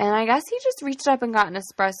 And I guess he just reached up and got an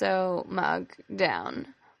espresso mug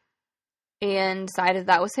down and decided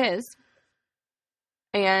that was his.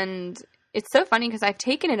 And it's so funny because I've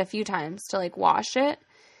taken it a few times to like wash it,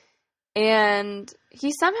 and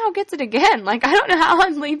he somehow gets it again. Like, I don't know how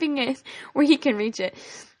I'm leaving it where he can reach it.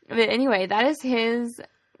 But anyway, that is his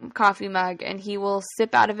coffee mug, and he will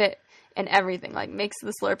sip out of it and everything, like makes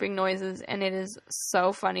the slurping noises, and it is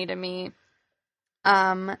so funny to me.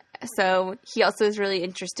 So he also is really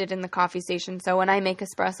interested in the coffee station. So when I make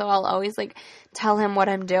espresso, I'll always like tell him what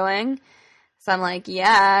I'm doing. So I'm like,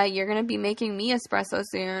 yeah, you're going to be making me espresso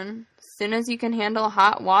soon. As soon as you can handle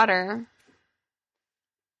hot water.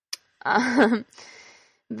 But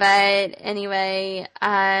anyway,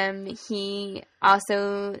 he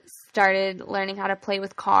also started learning how to play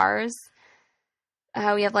with cars.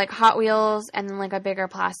 We have like Hot Wheels and then like a bigger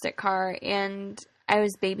plastic car, and I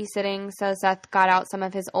was babysitting, so Seth got out some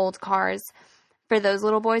of his old cars for those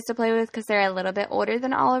little boys to play with because they're a little bit older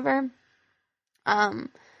than Oliver.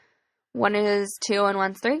 One is 2 and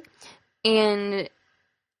one's 3, and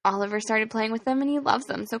Oliver started playing with them, and he loves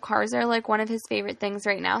them. So cars are like one of his favorite things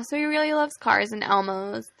right now. So he really loves cars and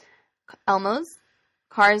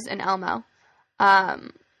cars and Elmo.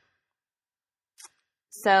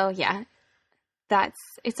 So yeah,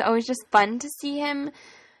 it's always just fun to see him,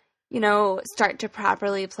 you know, start to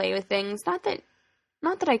properly play with things. Not that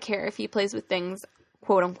I care if he plays with things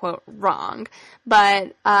quote unquote wrong,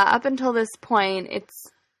 but up until this point,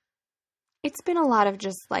 it's been a lot of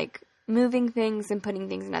just like moving things and putting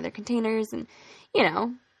things in other containers, and, you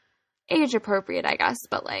know, age appropriate, I guess,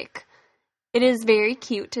 but like it is very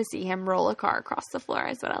cute to see him roll a car across the floor,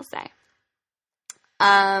 is what I'll say.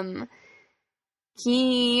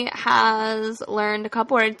 He has learned a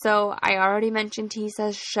couple words, so I already mentioned he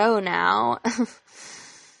says show now.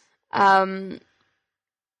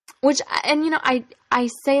 Which, and you know, I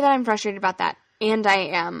say that I'm frustrated about that, and I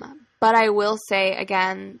am, but I will say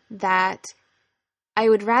again that I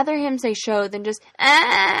would rather him say show than just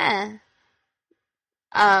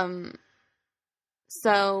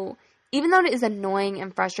So even though it is annoying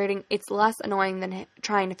and frustrating, it's less annoying than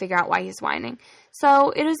trying to figure out why he's whining. So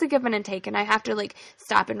it is a give and take, and I have to, like,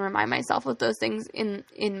 stop and remind myself of those things in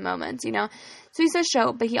moments, you know? So he says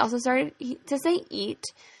show, but he also started to say eat.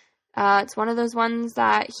 It's one of those ones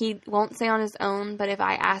that he won't say on his own, but if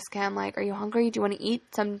I ask him, like, are you hungry? Do you want to eat?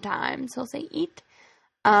 Sometimes he'll say eat.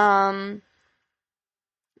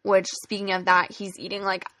 Which, speaking of that, he's eating,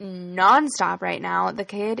 like, nonstop right now. The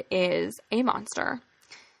kid is a monster.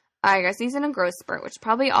 I guess he's in a growth spurt, which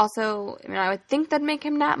probably also, I mean, I would think that'd make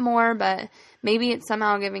him nap more, but maybe it's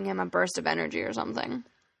somehow giving him a burst of energy or something.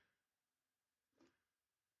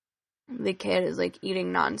 The kid is, like,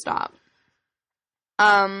 eating nonstop.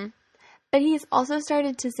 But he's also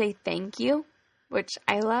started to say thank you, which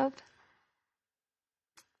I love.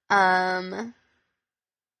 And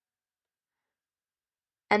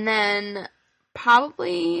then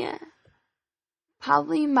probably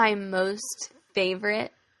my most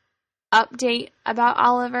favorite update about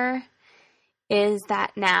Oliver is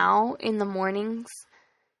that now in the mornings,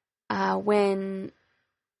 when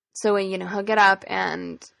you know, he'll get up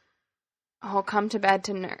and he'll come to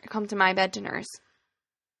my bed to nurse,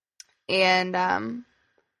 and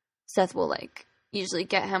Seth will, like, usually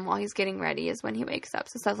get him while he's getting ready is when he wakes up.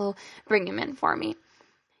 So Seth will bring him in for me,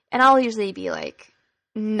 and I'll usually be like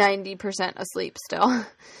 90% asleep still,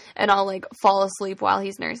 and I'll, like, fall asleep while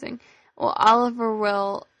he's nursing. Well, Oliver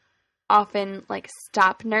will often, like,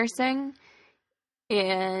 stop nursing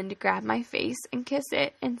and grab my face and kiss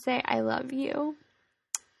it and say, I love you.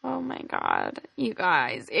 Oh my God, you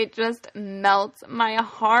guys, it just melts my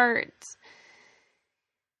heart.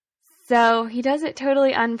 So he does it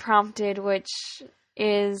totally unprompted, which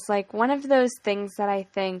is, like, one of those things that I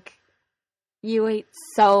think you wait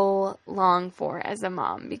so long for as a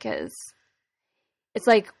mom, because it's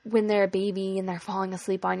like when they're a baby and they're falling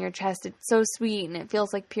asleep on your chest, it's so sweet and it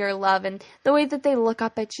feels like pure love, and the way that they look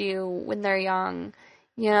up at you when they're young,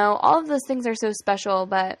 you know, all of those things are so special.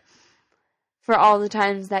 But for all the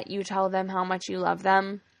times that you tell them how much you love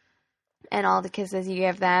them and all the kisses you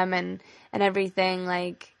give them and everything,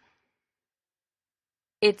 like,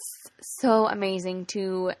 it's so amazing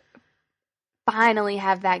to finally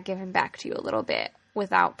have that given back to you a little bit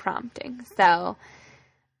without prompting. So,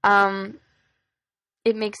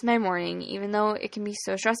 it makes my morning, even though it can be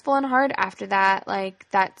so stressful and hard after that, like,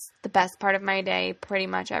 that's the best part of my day pretty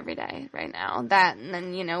much every day right now. That, and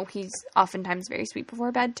then, you know, he's oftentimes very sweet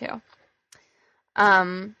before bed too.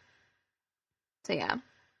 So yeah,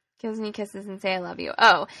 gives me kisses and say I love you.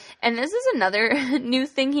 Oh, and this is another new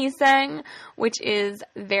thing he's saying, which is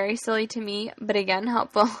very silly to me, but again,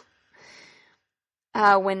 helpful.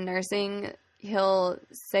 When nursing, he'll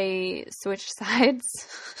say switch sides.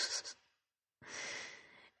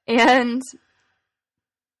 And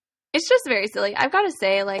it's just very silly. I've got to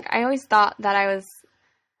say, like, I always thought that I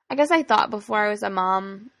thought before I was a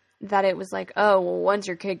mom that it was like, oh, well, once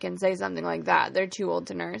your kid can say something like that, they're too old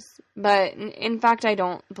to nurse. But in fact, I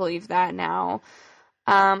don't believe that now.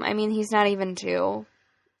 I mean, he's not even 2.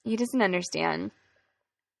 He doesn't understand.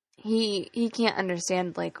 He can't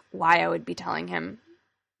understand, like, why I would be telling him,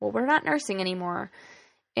 well, we're not nursing anymore.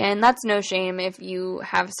 And that's no shame if you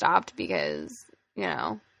have stopped, because, you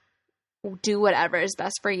know, do whatever is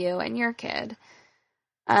best for you and your kid.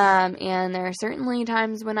 And there are certainly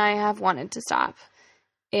times when I have wanted to stop,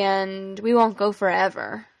 and we won't go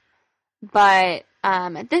forever. But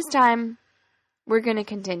at this time, we're going to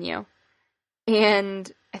continue.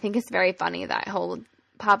 And I think it's very funny that he'll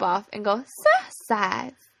pop off and go, so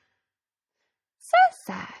sad. So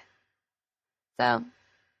sad.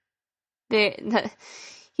 So,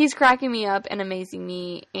 he's cracking me up and amazing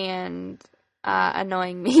me and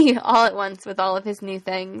annoying me all at once with all of his new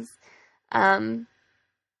things. But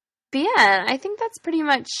yeah, I think that's pretty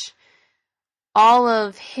much all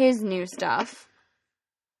of his new stuff.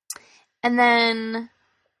 And then,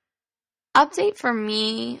 update for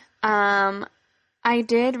me, I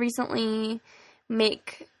did recently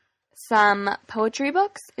make some poetry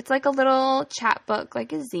books. It's like a little chapbook,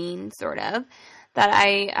 like a zine, sort of, that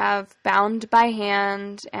I have bound by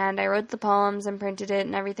hand, and I wrote the poems and printed it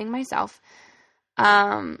and everything myself.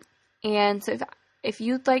 And so if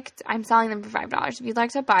you'd like, I'm selling them for $5. If you'd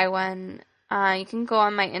like to buy one, you can go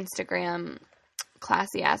on my Instagram,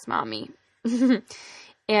 classyassmommy,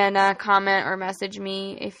 and comment or message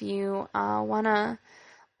me if you want to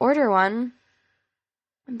order one.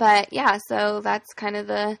 But yeah, so that's kind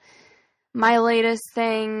of my latest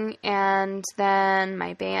thing. And then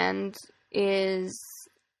my band is,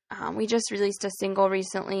 we just released a single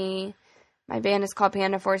recently. My band is called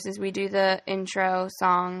Panda Forces. We do the intro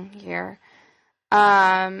song here.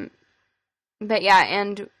 But yeah,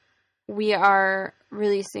 and we are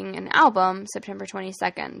releasing an album September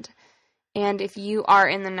 22nd. And if you are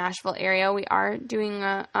in the Nashville area, we are doing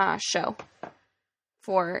a show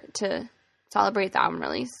to celebrate the album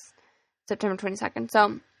release September 22nd.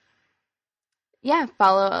 So, yeah,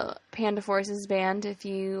 follow Panda Forces Band if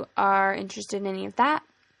you are interested in any of that.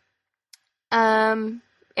 And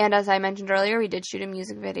as I mentioned earlier, we did shoot a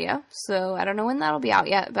music video, so I don't know when that'll be out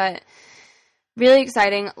yet, but really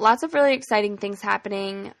exciting. Lots of really exciting things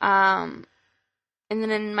happening. And then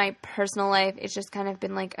in my personal life, it's just kind of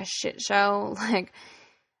been like a shit show. Like,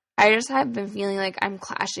 I just have been feeling like I'm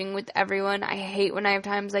clashing with everyone. I hate when I have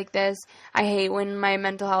times like this. I hate when my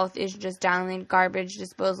mental health is just down in garbage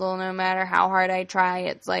disposal no matter how hard I try.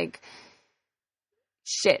 It's like,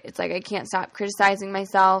 shit. It's like I can't stop criticizing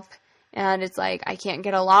myself. And it's like I can't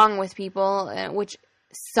get along with people, which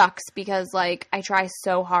sucks because, like, I try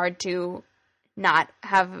so hard to not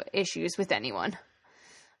have issues with anyone.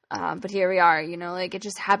 But here we are, you know, like, it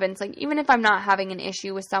just happens. Like, even if I'm not having an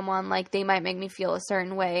issue with someone, like, they might make me feel a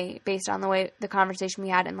certain way based on the conversation we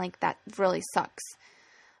had, and, like, that really sucks.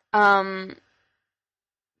 So,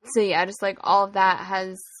 yeah, just, like, all of that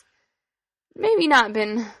has maybe not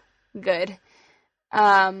been good.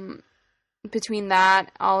 Between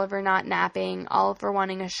that, Oliver not napping, Oliver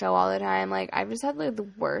wanting a show all the time, like, I've just had, like,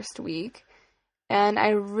 the worst week. And I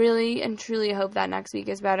really and truly hope that next week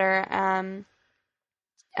is better.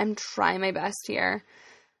 I'm trying my best here.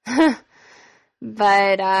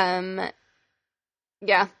 But,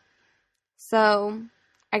 yeah. So,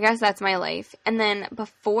 I guess that's my life. And then,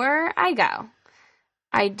 before I go,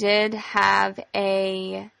 I did have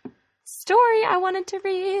a story I wanted to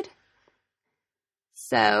read.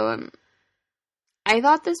 So, I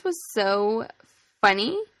thought this was so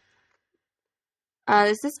funny.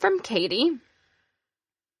 This is from Katie.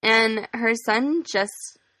 And her son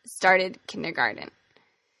just started kindergarten.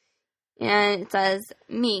 And it says,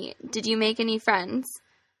 me, did you make any friends?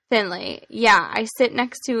 Finley, yeah, I sit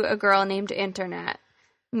next to a girl named Internet.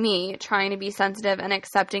 Me, trying to be sensitive and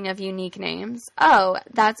accepting of unique names. Oh,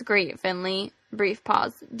 that's great, Finley. Brief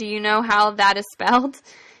pause. Do you know how that is spelled?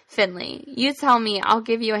 Finley, you tell me, I'll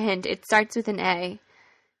give you a hint. It starts with an A.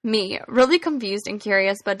 Me, really confused and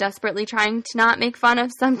curious, but desperately trying to not make fun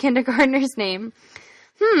of some kindergartner's name.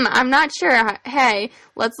 I'm not sure. Hey,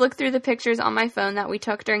 let's look through the pictures on my phone that we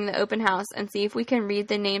took during the open house and see if we can read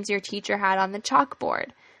the names your teacher had on the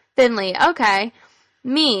chalkboard. Finley, okay.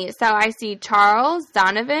 Me, so I see Charles,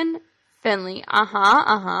 Donovan, Finley,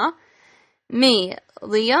 Me,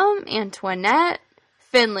 Liam, Antoinette,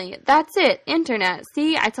 Finley, that's it, Internet,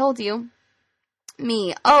 see, I told you.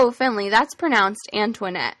 Me, oh, Finley, that's pronounced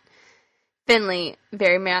Antoinette. Finley,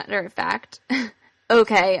 very matter of fact.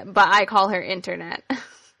 Okay, but I call her Internet.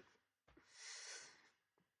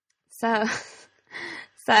 So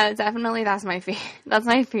definitely that's my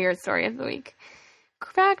favorite story of the week.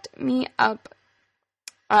 Cracked me up.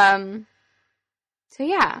 So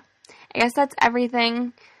yeah, I guess that's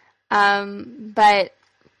everything. But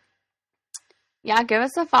yeah, give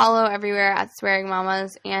us a follow everywhere at Swearing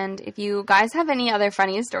Mamas. And if you guys have any other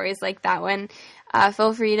funny stories like that one,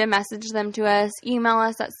 feel free to message them to us. Email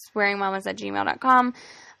us at swearingmamas@gmail.com.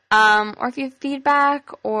 Or if you have feedback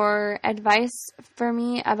or advice for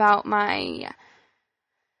me about my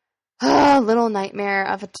little nightmare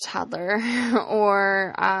of a toddler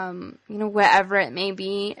or, whatever it may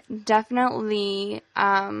be, definitely,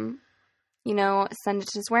 send it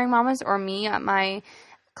to Swearing Mamas or me at my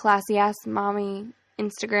Classy Ass Mommy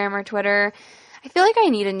Instagram or Twitter. I feel like I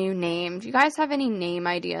need a new name. Do you guys have any name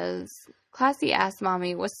ideas? Classy Ass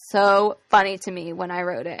Mommy was so funny to me when I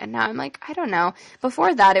wrote it, and now I'm like, I don't know.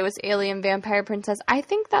 Before that, it was Alien Vampire Princess. I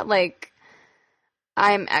think that,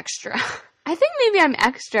 I'm extra. I think maybe I'm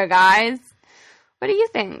extra, guys. What do you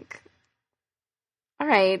think? All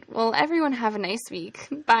right. Well, everyone have a nice week.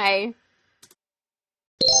 Bye.